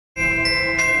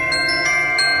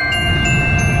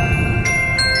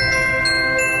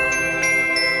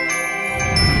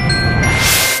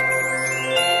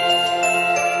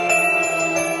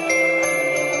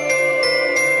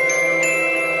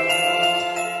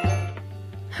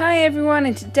Hi everyone,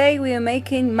 and today we are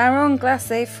making marrons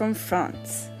glaces from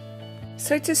France.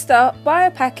 So to start, buy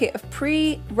a packet of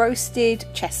pre-roasted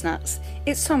chestnuts.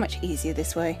 It's so much easier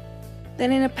this way.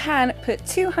 Then in a pan put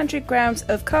 200 grams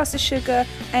of caster sugar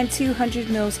and 200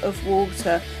 ml of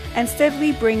water and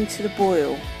steadily bring to the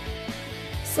boil.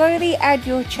 Slowly add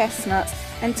your chestnuts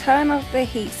and turn off the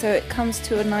heat so it comes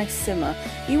to a nice simmer.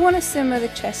 You want to simmer the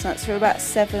chestnuts for about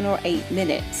 7 or 8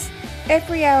 minutes.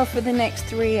 Every hour for the next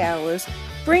 3 hours,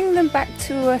 bring them back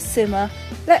to a simmer,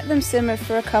 let them simmer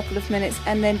for a couple of minutes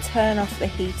and then turn off the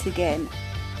heat again.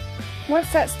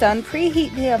 Once that's done,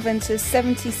 preheat the oven to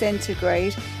 70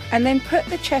 centigrade and then put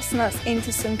the chestnuts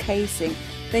into some casing.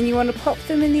 Then you want to pop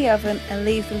them in the oven and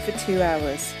leave them for 2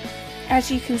 hours. As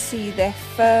you can see, they're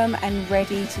firm and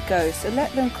ready to go, so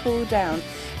let them cool down,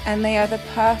 and they are the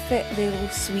perfect little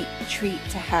sweet treat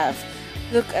to have.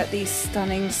 Look at these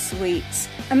stunning sweets,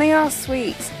 and they are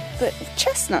sweets, but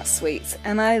chestnut sweets,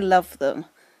 and I love them.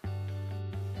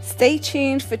 Stay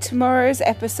tuned for tomorrow's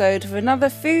episode of another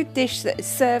food dish that is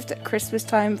served at Christmas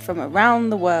time from around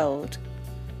the world.